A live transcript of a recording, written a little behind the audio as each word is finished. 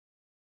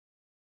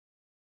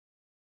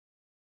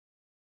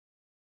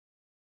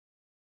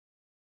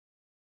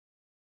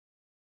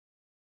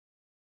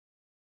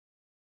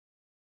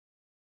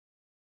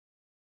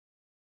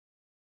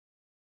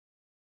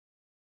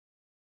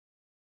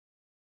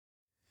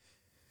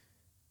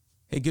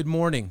Hey, good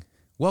morning.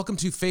 Welcome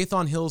to Faith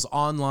on Hill's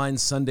online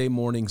Sunday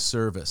morning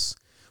service.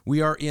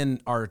 We are in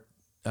our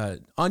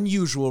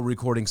unusual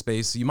recording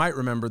space. You might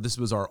remember this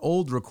was our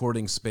old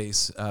recording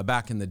space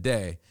back in the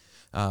day.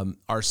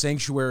 Our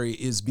sanctuary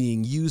is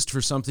being used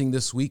for something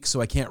this week, so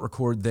I can't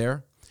record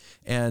there.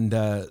 And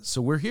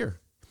so we're here.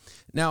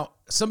 Now,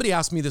 somebody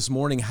asked me this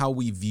morning how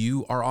we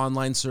view our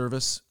online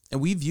service, and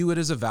we view it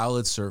as a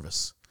valid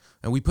service.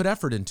 And we put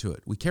effort into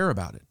it. We care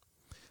about it.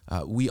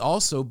 We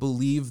also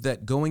believe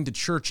that going to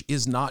church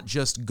is not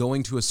just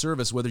going to a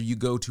service, whether you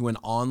go to an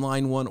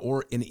online one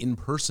or an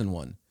in-person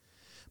one,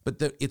 but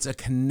that it's a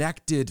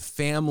connected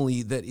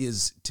family that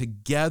is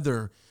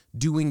together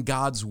doing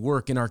God's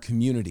work in our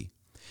community.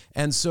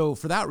 And so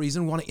for that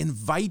reason, we want to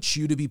invite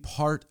you to be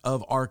part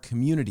of our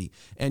community.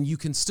 And you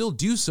can still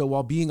do so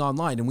while being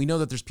online. And we know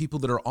that there's people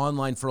that are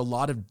online for a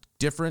lot of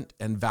different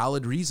and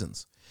valid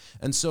reasons.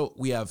 And so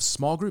we have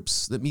small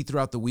groups that meet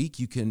throughout the week.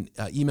 You can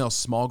email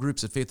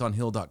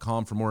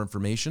smallgroups@faithonhill.com for more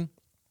information.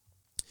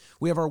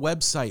 We have our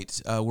website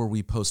where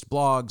we post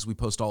blogs. We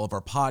post all of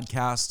our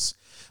podcasts.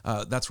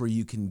 That's where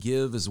you can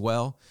give as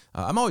well.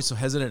 I'm always so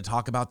hesitant to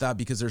talk about that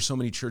because there's so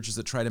many churches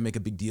that try to make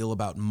a big deal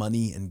about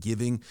money and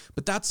giving.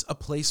 But that's a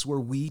place where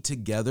we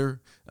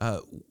together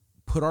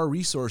put our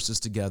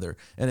resources together.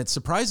 And it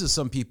surprises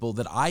some people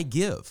that I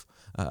give.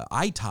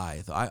 I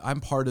tithe.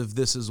 I'm part of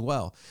this as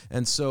well.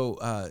 And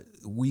so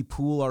we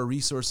pool our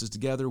resources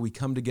together. We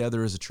come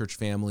together as a church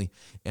family,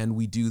 and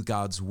we do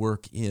God's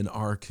work in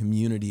our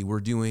community.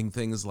 We're doing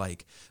things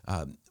like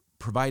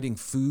providing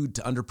food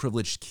to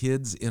underprivileged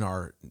kids in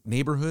our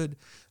neighborhood.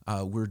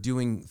 We're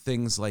doing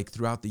things like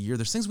throughout the year.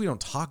 There's things we don't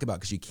talk about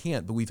because you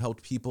can't, but we've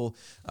helped people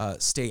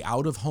stay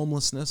out of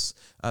homelessness.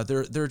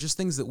 There are just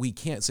things that we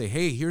can't say,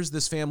 hey, here's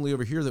this family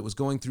over here that was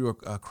going through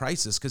a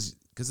crisis,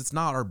 because it's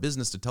not our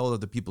business to tell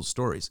other people's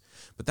stories.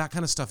 But that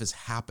kind of stuff is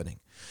happening.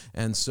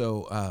 And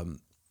so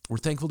we're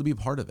thankful to be a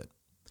part of it.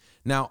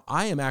 Now,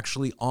 I am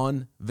actually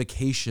on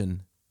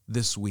vacation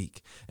this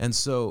week. And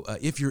so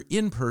if you're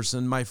in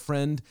person, my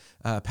friend,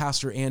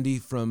 Pastor Andy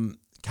from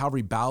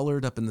Calvary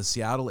Ballard up in the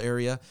Seattle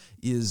area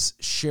is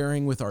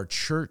sharing with our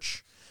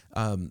church.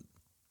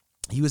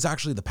 He was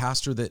actually the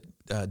pastor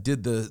that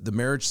did the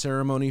marriage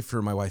ceremony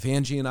for my wife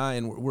Angie and I,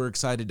 and we're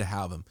excited to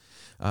have him.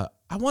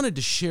 I wanted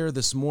to share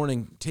this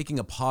morning, taking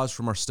a pause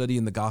from our study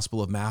in the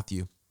Gospel of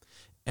Matthew,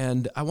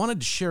 and I wanted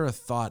to share a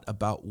thought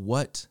about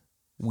what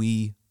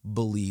we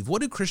believe.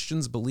 What do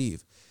Christians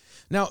believe?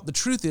 Now, the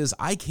truth is,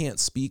 I can't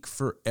speak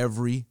for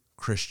every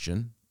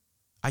Christian.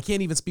 I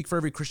can't even speak for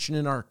every Christian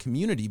in our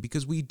community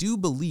because we do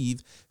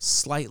believe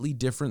slightly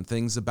different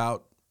things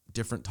about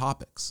different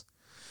topics.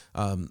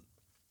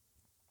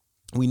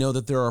 We know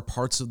that there are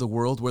parts of the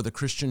world where the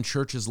Christian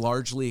church is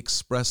largely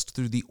expressed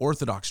through the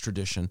Orthodox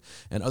tradition,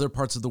 and other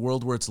parts of the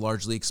world where it's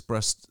largely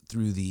expressed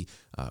through the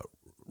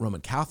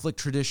Roman Catholic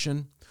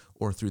tradition,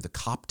 or through the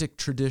Coptic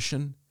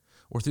tradition,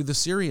 or through the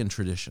Syrian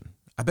tradition.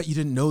 I bet you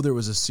didn't know there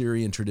was a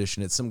Syrian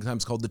tradition. It's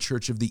sometimes called the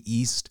Church of the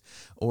East,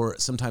 or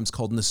sometimes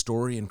called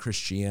Nestorian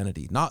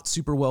Christianity. Not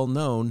super well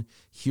known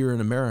here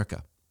in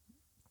America,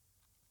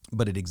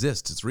 but it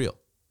exists. It's real.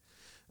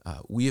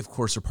 We, of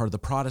course, are part of the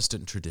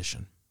Protestant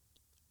tradition.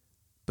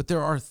 But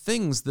there are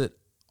things that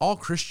all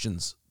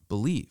Christians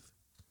believe.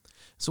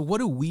 So what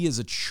do we as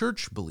a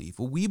church believe?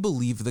 Well, we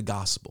believe the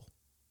gospel.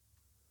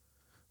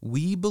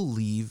 We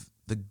believe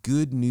the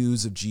good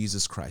news of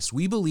Jesus Christ.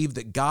 We believe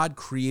that God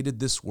created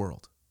this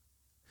world.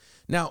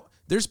 Now,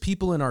 there's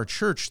people in our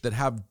church that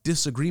have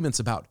disagreements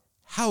about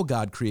how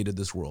God created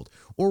this world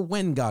or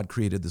when God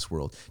created this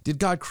world. Did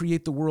God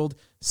create the world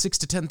 6,000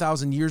 to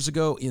 10,000 years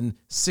ago in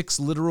 6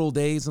 literal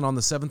days and on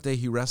the 7th day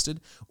he rested?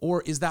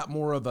 Or is that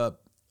more of a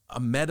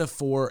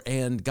metaphor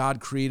and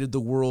God created the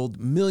world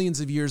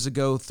millions of years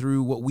ago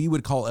through what we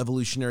would call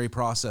evolutionary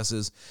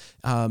processes,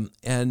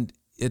 and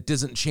it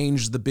doesn't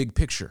change the big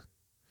picture?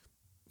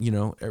 You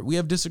know, we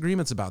have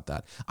disagreements about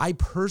that. I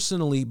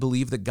personally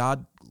believe that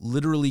God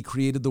literally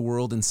created the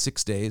world in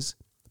 6 days,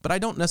 but I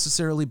don't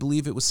necessarily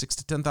believe it was 6,000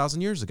 to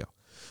 10,000 years ago.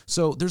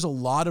 So there's a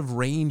lot of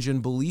range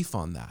in belief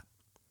on that.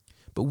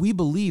 But we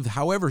believe,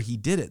 however he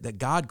did it, that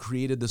God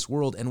created this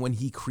world, and when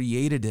he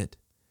created it,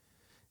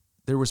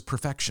 there was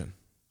perfection.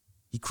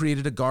 He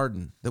created a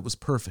garden that was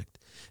perfect,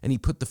 and he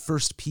put the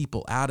first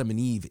people, Adam and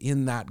Eve,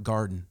 in that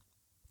garden.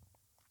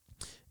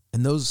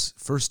 And those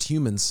first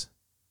humans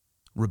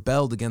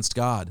rebelled against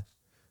God,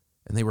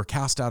 and they were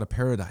cast out of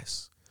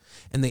paradise,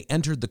 and they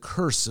entered the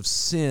curse of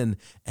sin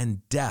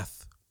and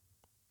death.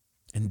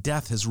 And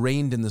death has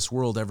reigned in this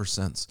world ever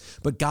since.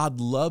 But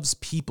God loves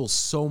people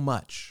so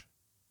much,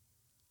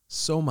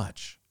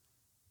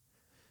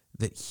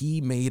 that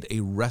he made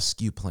a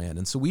rescue plan.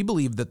 And so we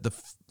believe that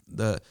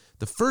the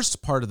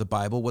first part of the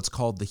Bible, what's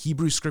called the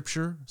Hebrew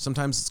Scripture,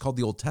 sometimes it's called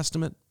the Old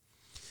Testament,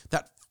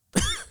 that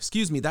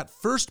that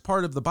first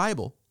part of the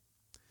Bible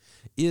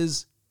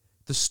is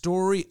the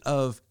story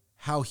of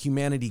how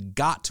humanity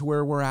got to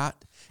where we're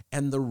at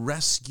and the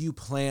rescue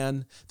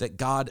plan that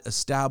God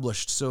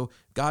established. So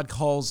God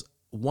calls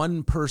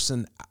one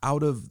person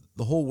out of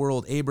the whole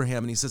world,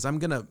 Abraham, and he says, I'm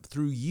going to,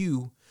 through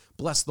you,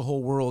 blessed the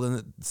whole world.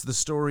 And it's the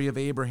story of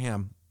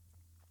Abraham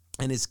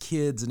and his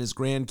kids and his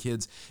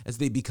grandkids as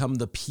they become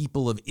the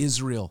people of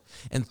Israel.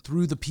 And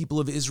through the people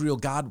of Israel,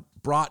 God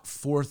brought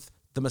forth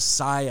the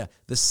Messiah,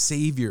 the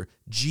Savior,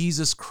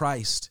 Jesus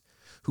Christ,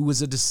 who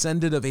was a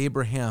descendant of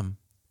Abraham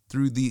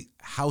through the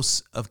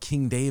house of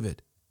King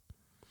David.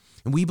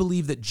 And we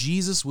believe that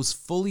Jesus was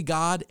fully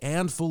God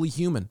and fully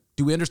human.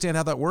 Do we understand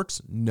how that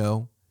works?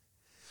 No.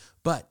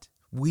 But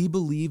we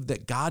believe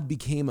that God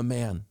became a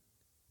man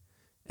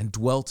and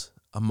dwelt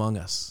among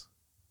us.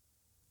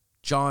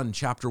 John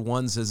chapter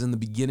 1 says, in the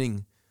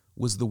beginning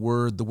was the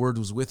Word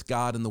was with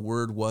God, and the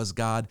Word was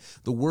God.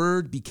 The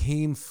Word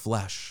became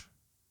flesh,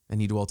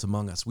 and he dwelt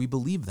among us. We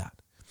believe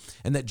that.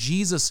 And that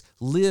Jesus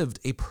lived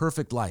a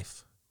perfect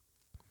life.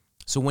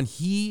 So when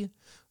he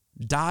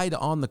died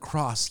on the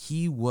cross,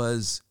 he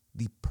was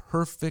the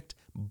perfect,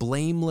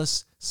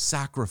 blameless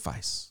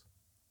sacrifice.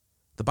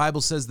 The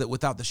Bible says that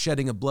without the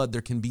shedding of blood,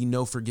 there can be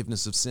no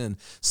forgiveness of sin.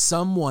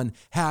 Someone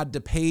had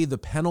to pay the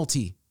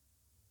penalty,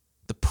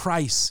 the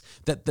price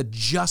that the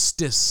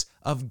justice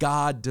of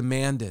God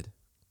demanded.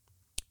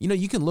 You know,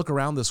 you can look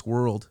around this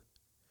world.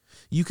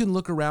 You can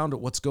look around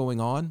at what's going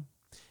on,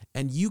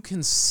 and you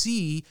can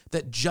see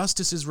that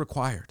justice is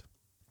required.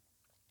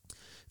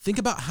 Think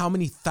about how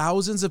many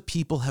thousands of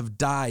people have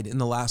died in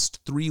the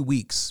last 3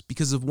 weeks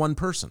because of one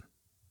person,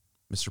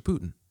 Mr.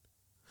 Putin.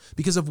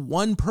 Because of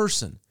one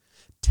person,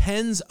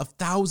 tens of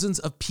thousands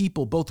of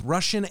people, both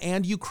Russian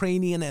and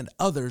Ukrainian and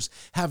others,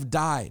 have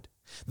died.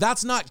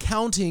 That's not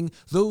counting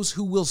those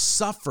who will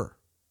suffer.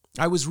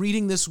 I was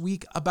reading this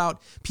week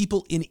about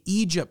people in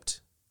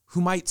Egypt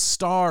who might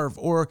starve,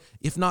 or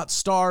if not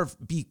starve,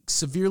 be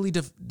severely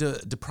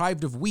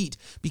deprived of wheat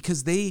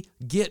because they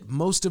get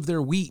most of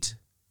their wheat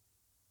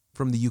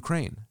from the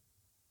Ukraine.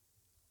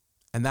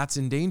 And that's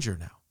in danger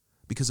now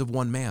because of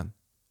one man.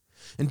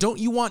 And don't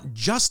you want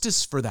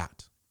justice for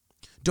that?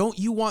 Don't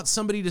you want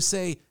somebody to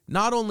say,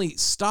 not only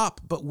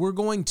stop, but we're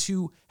going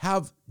to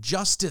have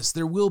justice.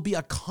 There will be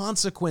a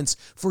consequence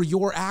for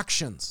your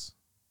actions.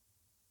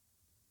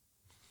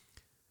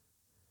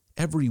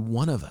 Every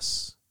one of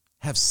us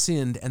have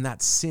sinned, and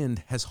that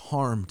sin has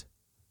harmed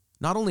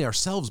not only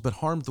ourselves, but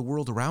harmed the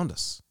world around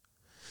us.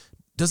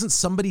 Doesn't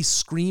somebody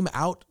scream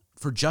out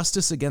for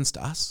justice against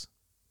us?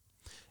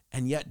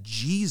 And yet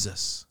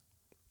Jesus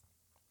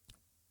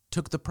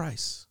took the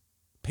price,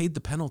 paid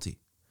the penalty.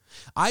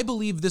 I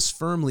believe this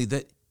firmly,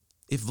 that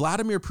if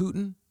Vladimir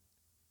Putin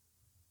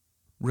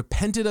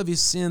repented of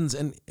his sins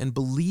and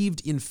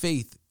believed in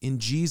faith in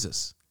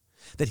Jesus,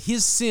 that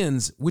his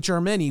sins, which are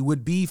many,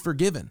 would be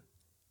forgiven.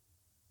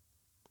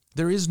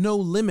 There is no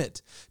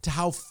limit to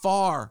how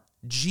far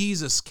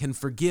Jesus can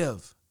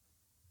forgive.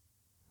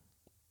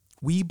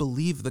 We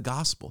believe the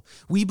gospel.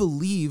 We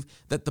believe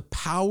that the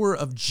power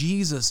of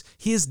Jesus,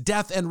 his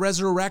death and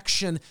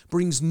resurrection,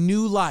 brings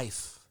new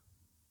life,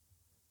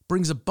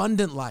 brings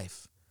abundant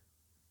life.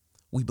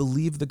 We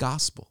believe the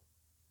gospel.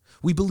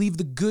 We believe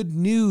the good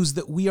news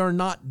that we are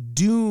not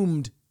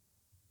doomed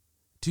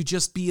to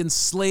just be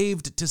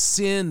enslaved to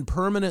sin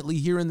permanently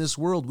here in this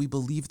world. We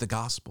believe the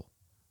gospel.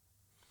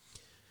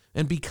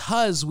 And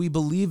because we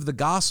believe the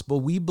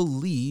gospel, we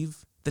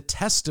believe the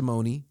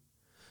testimony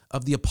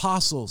of the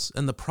apostles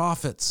and the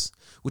prophets,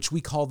 which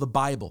we call the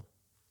Bible.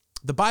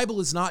 The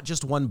Bible is not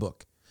just one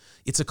book.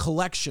 It's a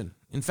collection.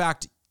 In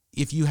fact,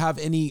 if you have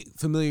any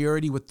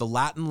familiarity with the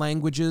Latin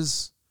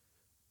languages,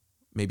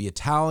 maybe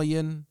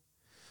Italian,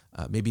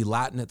 maybe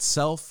Latin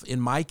itself. In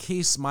my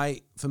case,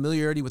 my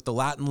familiarity with the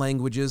Latin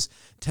languages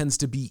tends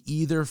to be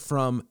either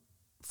from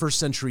first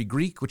century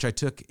Greek, which I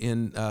took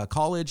in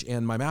college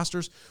and my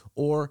master's,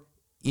 or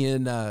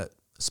in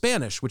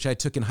Spanish, which I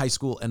took in high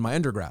school and my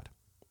undergrad.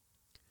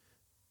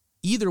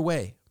 Either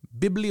way,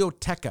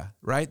 biblioteca,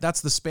 right?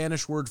 That's the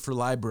Spanish word for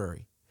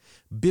library.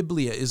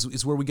 Biblia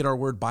is where we get our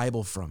word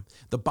Bible from.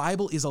 The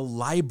Bible is a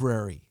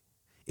library.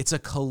 It's a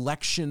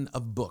collection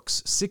of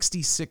books,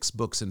 66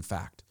 books, in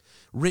fact,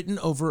 written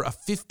over a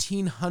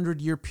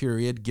 1,500-year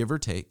period, give or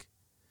take,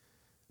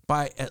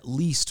 by at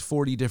least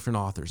 40 different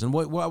authors. And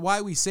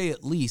why we say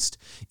at least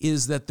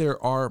is that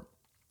there are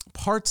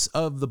parts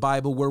of the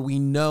Bible where we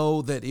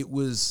know that it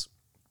was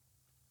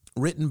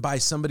written by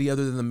somebody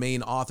other than the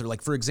main author.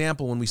 Like, for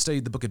example, when we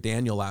studied the book of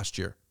Daniel last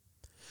year,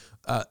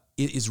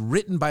 it is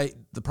written by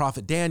the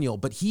prophet Daniel,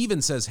 but he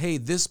even says, hey,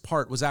 this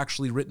part was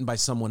actually written by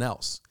someone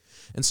else.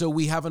 And so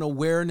we have an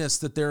awareness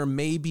that there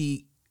may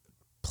be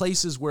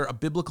places where a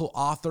biblical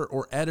author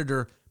or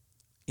editor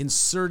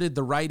inserted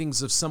the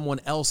writings of someone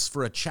else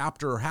for a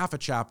chapter or half a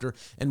chapter,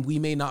 and we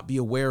may not be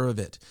aware of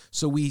it.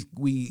 So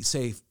we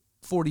say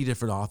 40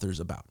 different authors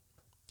about.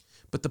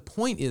 But the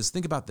point is,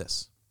 think about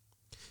this.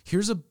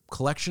 Here's a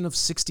collection of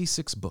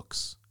 66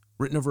 books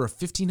written over a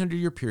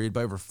 1,500-year period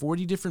by over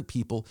 40 different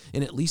people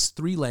in at least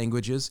 3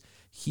 languages,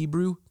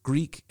 Hebrew,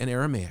 Greek, and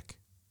Aramaic.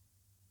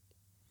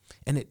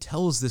 And it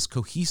tells this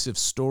cohesive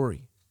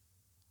story.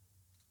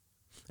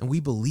 And we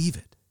believe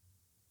it,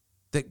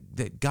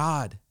 that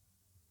God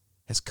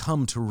has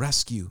come to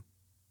rescue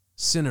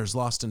sinners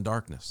lost in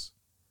darkness.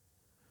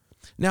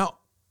 Now,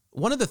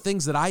 one of the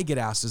things that I get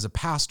asked as a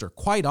pastor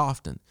quite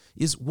often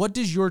is, what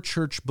does your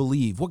church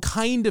believe? What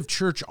kind of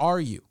church are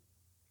you?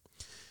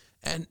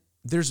 And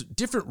there's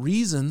different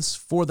reasons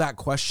for that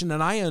question,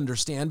 and I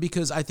understand,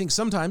 because I think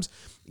sometimes,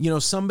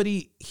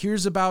 somebody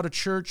hears about a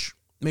church,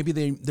 maybe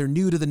they're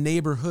new to the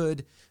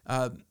neighborhood,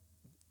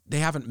 they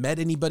haven't met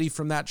anybody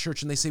from that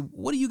church, and they say,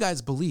 what do you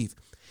guys believe?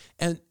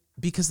 And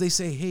because they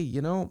say, hey,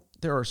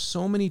 there are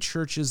so many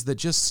churches that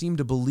just seem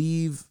to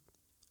believe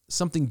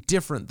something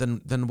different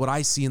than what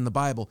I see in the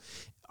Bible.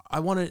 They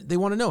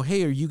want to know,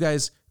 hey, are you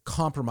guys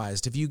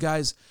compromised? Have you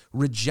guys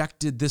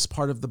rejected this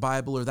part of the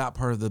Bible or that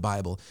part of the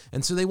Bible?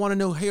 And so they want to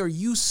know, hey, are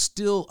you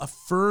still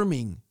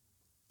affirming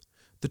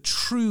the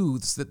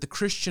truths that the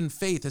Christian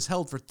faith has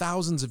held for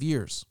thousands of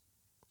years?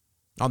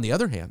 On the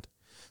other hand,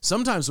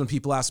 sometimes when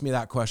people ask me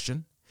that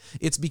question,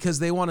 it's because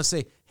they want to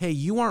say, hey,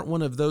 you aren't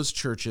one of those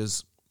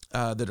churches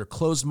that are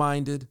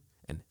closed-minded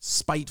and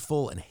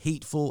spiteful and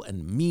hateful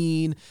and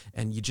mean,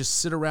 and you just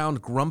sit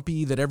around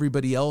grumpy that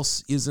everybody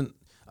else isn't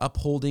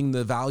upholding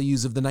the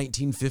values of the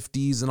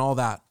 1950s and all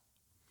that.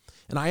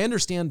 And I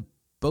understand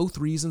both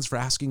reasons for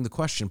asking the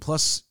question,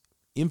 plus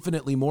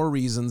infinitely more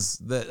reasons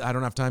that I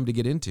don't have time to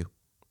get into.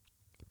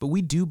 But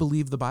we do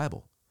believe the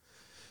Bible.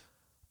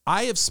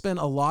 I have spent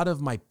a lot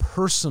of my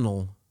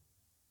personal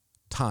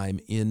time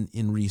in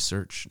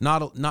research,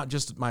 not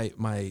just my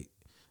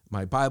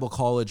Bible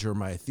college or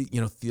my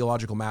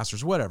theological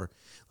master's or whatever.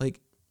 Like,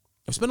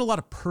 I've spent a lot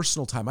of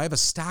personal time. I have a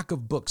stack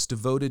of books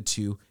devoted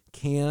to,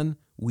 can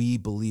we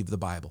believe the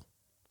Bible?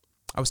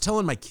 I was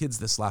telling my kids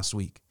this last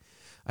week.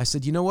 I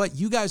said, you know what?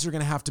 You guys are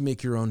going to have to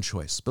make your own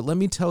choice. But let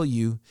me tell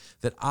you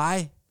that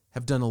I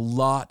have done a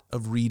lot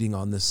of reading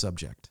on this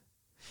subject.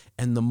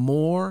 And the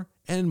more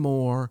and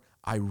more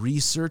I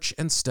research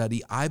and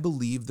study, I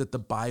believe that the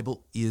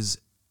Bible is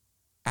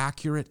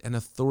accurate and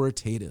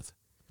authoritative.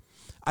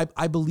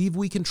 I believe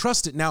we can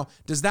trust it. Now,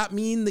 does that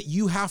mean that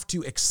you have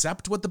to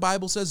accept what the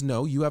Bible says?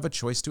 No, you have a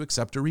choice to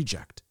accept or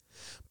reject.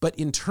 But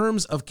in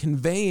terms of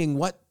conveying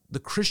what the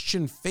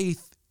Christian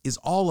faith is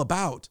all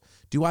about,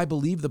 do I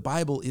believe the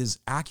Bible is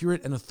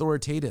accurate and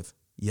authoritative?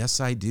 Yes,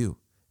 I do.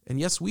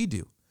 And yes, we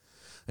do.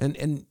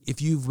 And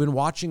if you've been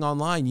watching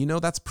online,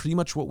 that's pretty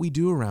much what we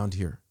do around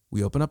here.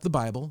 We open up the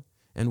Bible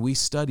and we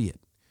study it.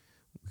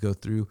 We go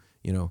through,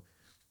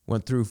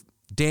 went through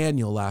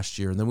Daniel last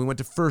year, and then we went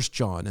to 1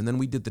 John, and then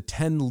we did the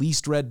 10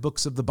 least read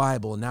books of the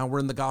Bible, and now we're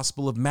in the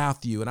Gospel of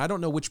Matthew, and I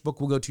don't know which book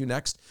we'll go to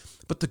next,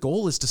 but the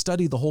goal is to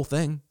study the whole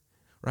thing,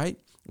 right?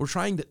 We're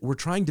trying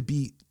to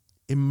be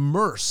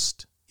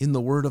immersed in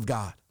the Word of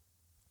God.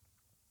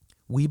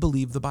 We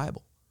believe the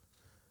Bible.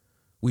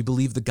 We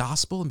believe the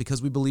gospel, and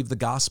because we believe the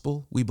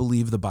gospel, we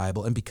believe the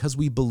Bible, and because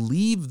we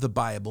believe the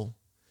Bible,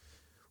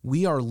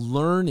 we are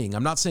learning.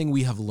 I'm not saying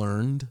we have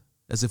learned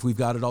as if we've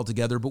got it all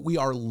together, but we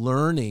are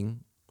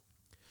learning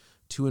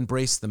to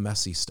embrace the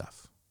messy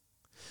stuff.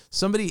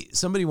 Somebody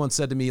once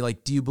said to me,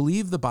 like, do you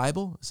believe the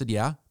Bible? I said,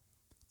 yeah.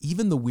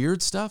 Even the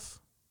weird stuff?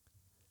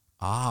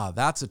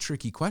 That's a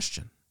tricky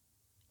question.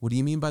 What do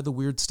you mean by the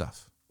weird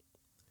stuff?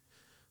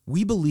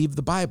 We believe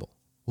the Bible.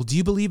 Well, do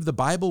you believe the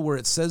Bible where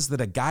it says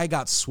that a guy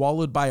got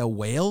swallowed by a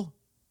whale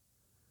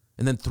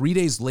and then 3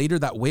 days later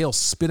that whale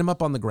spit him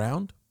up on the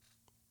ground?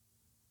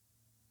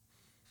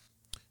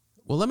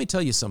 Well, let me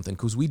tell you something,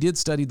 because we did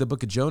study the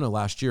book of Jonah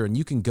last year, and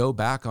you can go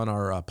back on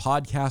our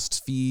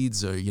podcast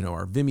feeds or,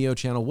 our Vimeo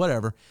channel,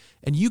 whatever,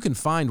 and you can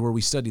find where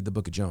we studied the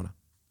book of Jonah.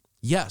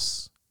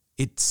 Yes,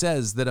 it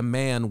says that a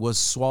man was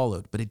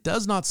swallowed, but it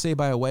does not say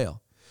by a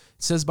whale.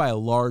 It says by a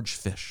large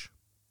fish,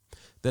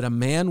 that a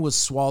man was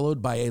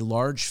swallowed by a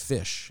large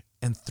fish,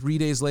 and 3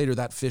 days later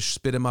that fish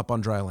spit him up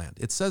on dry land.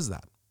 It says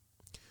that.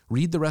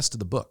 Read the rest of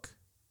the book.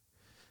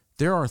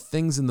 There are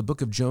things in the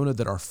book of Jonah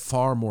that are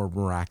far more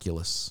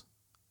miraculous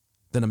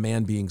than a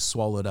man being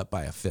swallowed up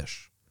by a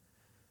fish.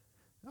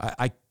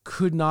 I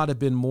could not have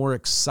been more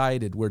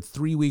excited where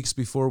 3 weeks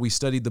before we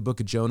studied the book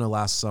of Jonah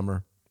last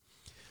summer,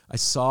 I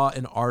saw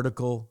an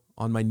article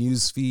on my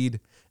news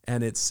feed,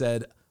 and it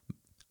said,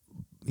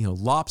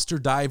 lobster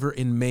diver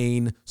in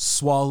Maine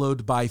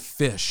swallowed by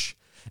fish.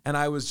 And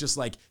I was just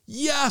like,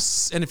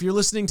 yes! And if you're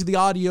listening to the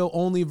audio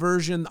only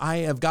version, I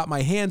have got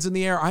my hands in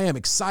the air. I am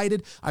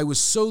excited. I was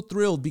so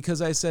thrilled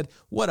because I said,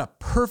 what a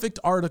perfect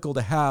article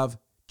to have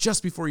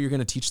just before you're going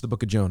to teach the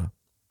book of Jonah.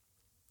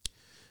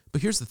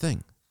 But here's the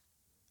thing.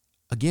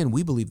 Again,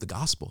 we believe the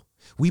gospel.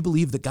 We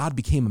believe that God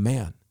became a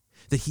man,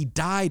 that he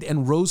died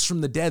and rose from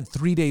the dead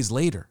 3 days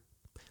later.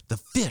 The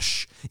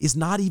fish is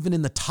not even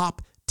in the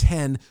top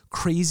 10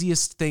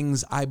 craziest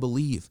things I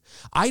believe.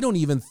 I don't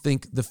even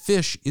think the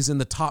fish is in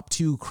the top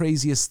 2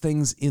 craziest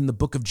things in the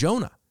book of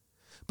Jonah,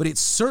 but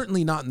it's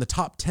certainly not in the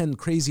top 10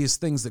 craziest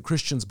things that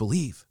Christians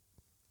believe.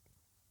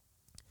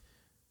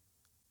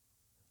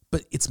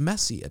 But it's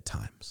messy at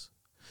times.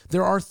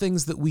 There are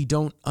things that we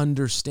don't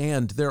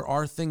understand. There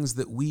are things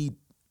that we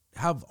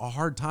have a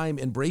hard time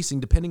embracing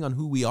depending on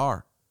who we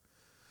are.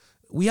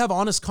 We have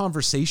honest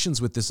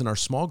conversations with this in our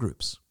small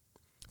groups.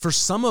 For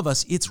some of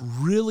us, it's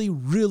really,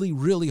 really,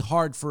 really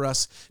hard for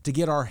us to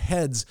get our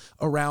heads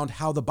around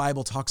how the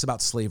Bible talks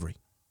about slavery.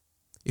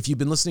 If you've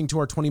been listening to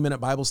our 20-minute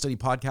Bible study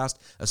podcast,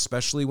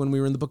 especially when we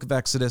were in the book of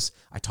Exodus,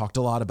 I talked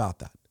a lot about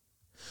that.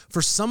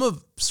 For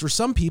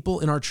some people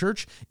in our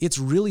church, it's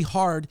really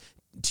hard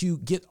to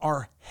get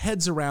our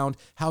heads around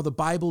how the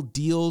Bible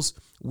deals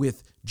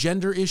with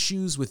gender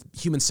issues, with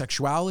human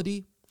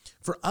sexuality.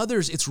 For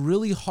others, it's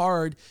really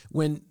hard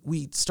when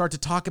we start to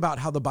talk about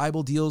how the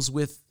Bible deals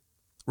with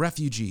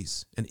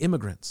refugees and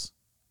immigrants.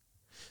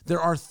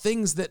 There are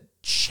things that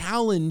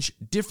challenge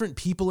different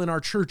people in our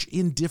church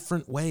in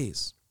different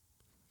ways.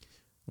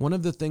 One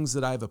of the things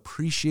that I've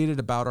appreciated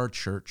about our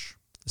church,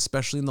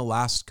 especially in the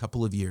last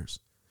couple of years,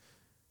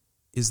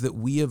 is that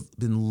we have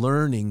been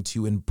learning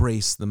to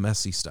embrace the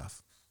messy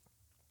stuff.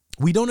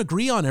 We don't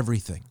agree on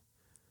everything.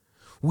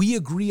 We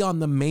agree on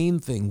the main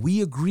thing.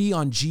 We agree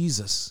on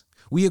Jesus.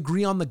 We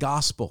agree on the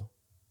gospel.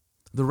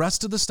 The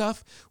rest of the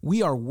stuff,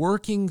 we are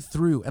working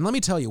through. And let me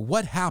tell you,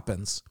 what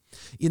happens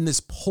in this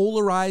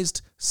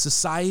polarized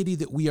society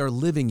that we are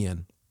living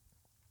in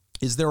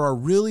is there are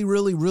really,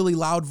 really, really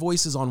loud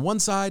voices on one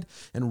side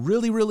and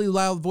really, really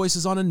loud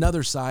voices on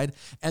another side.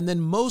 And then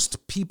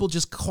most people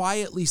just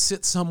quietly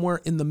sit somewhere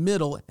in the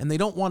middle and they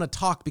don't want to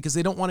talk because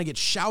they don't want to get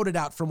shouted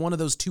out from one of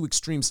those two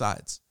extreme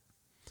sides.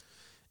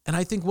 And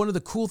I think one of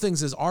the cool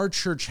things is our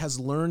church has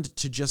learned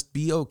to just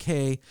be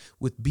okay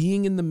with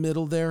being in the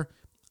middle there,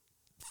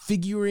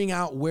 figuring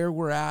out where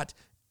we're at.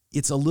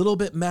 It's a little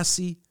bit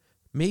messy.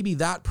 Maybe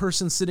that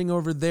person sitting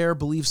over there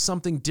believes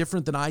something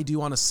different than I do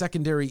on a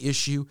secondary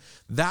issue.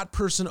 That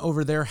person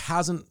over there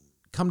hasn't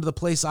come to the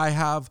place I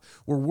have.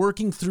 We're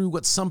working through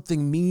what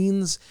something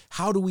means.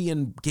 How do we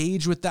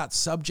engage with that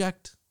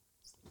subject?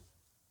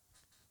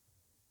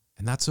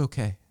 And that's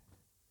okay.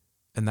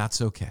 And that's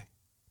okay.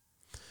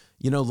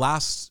 You know,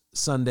 last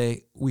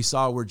Sunday, we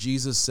saw where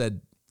Jesus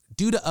said,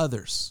 "Do to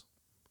others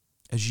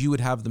as you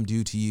would have them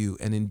do to you,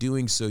 and in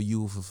doing so, you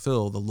will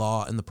fulfill the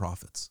law and the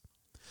prophets."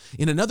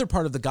 In another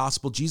part of the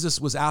gospel,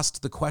 Jesus was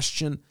asked the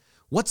question,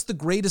 "What's the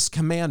greatest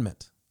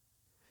commandment?"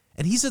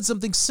 And he said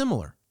something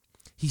similar.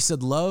 He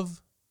said,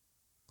 "Love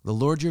the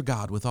Lord your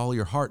God with all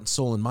your heart and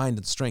soul and mind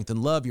and strength,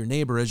 and love your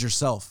neighbor as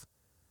yourself."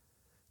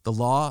 The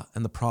law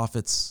and the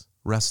prophets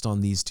rest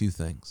on these two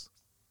things.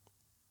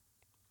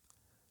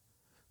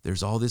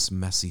 There's all this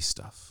messy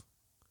stuff.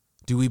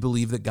 Do we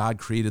believe that God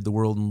created the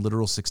world in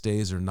literal 6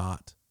 days or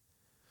not?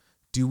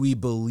 Do we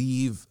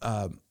believe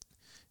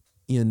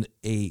in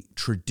a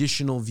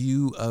traditional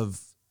view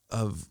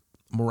of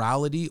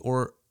morality,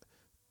 or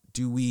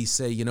do we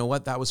say, you know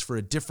what, that was for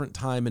a different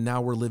time and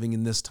now we're living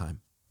in this time?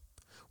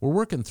 We're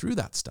working through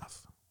that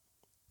stuff.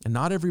 And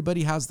not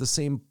everybody has the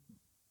same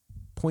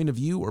point of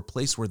view or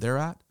place where they're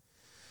at,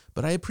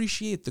 but I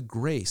appreciate the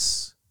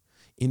grace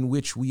in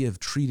which we have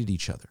treated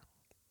each other.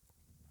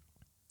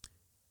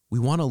 We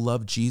want to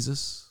love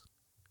Jesus.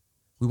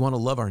 We want to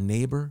love our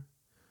neighbor.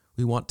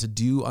 We want to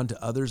do unto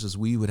others as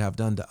we would have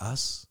done to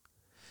us.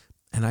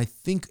 And I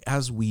think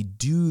as we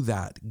do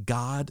that,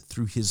 God,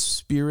 through his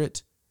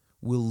Spirit,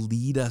 will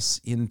lead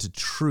us into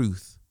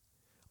truth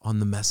on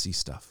the messy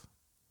stuff.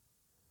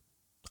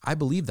 I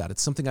believe that.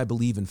 It's something I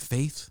believe in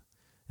faith,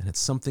 and it's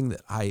something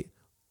that I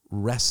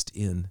rest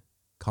in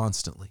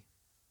constantly.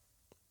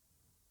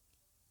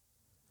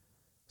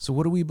 So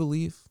what do we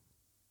believe?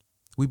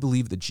 We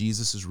believe that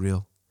Jesus is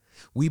real.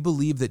 We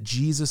believe that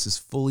Jesus is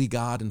fully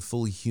God and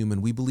fully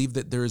human. We believe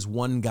that there is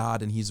one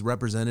God and he's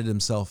represented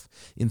himself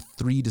in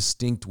three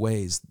distinct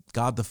ways: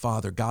 God the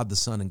Father, God the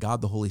Son, and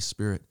God the Holy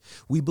Spirit.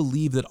 We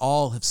believe that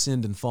all have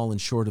sinned and fallen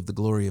short of the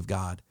glory of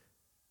God,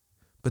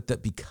 but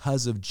that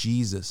because of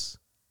Jesus,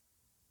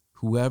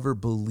 whoever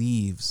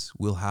believes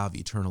will have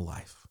eternal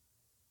life.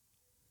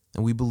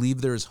 And we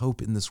believe there is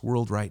hope in this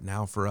world right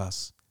now for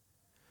us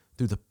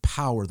through the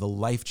power, the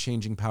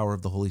life-changing power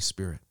of the Holy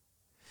Spirit.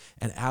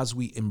 And as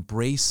we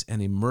embrace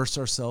and immerse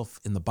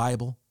ourselves in the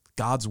Bible,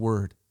 God's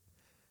word,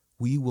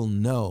 we will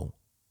know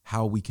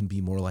how we can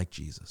be more like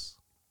Jesus.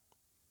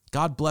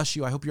 God bless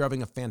you. I hope you're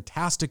having a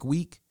fantastic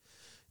week.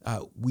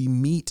 We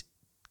meet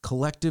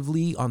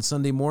collectively on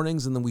Sunday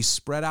mornings, and then we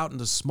spread out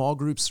into small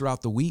groups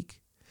throughout the week.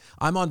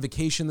 I'm on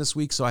vacation this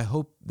week, so I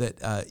hope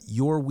that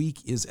your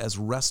week is as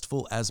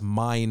restful as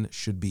mine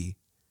should be.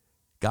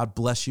 God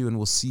bless you, and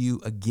we'll see you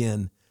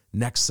again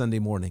next Sunday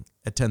morning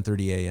at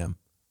 10:30 a.m.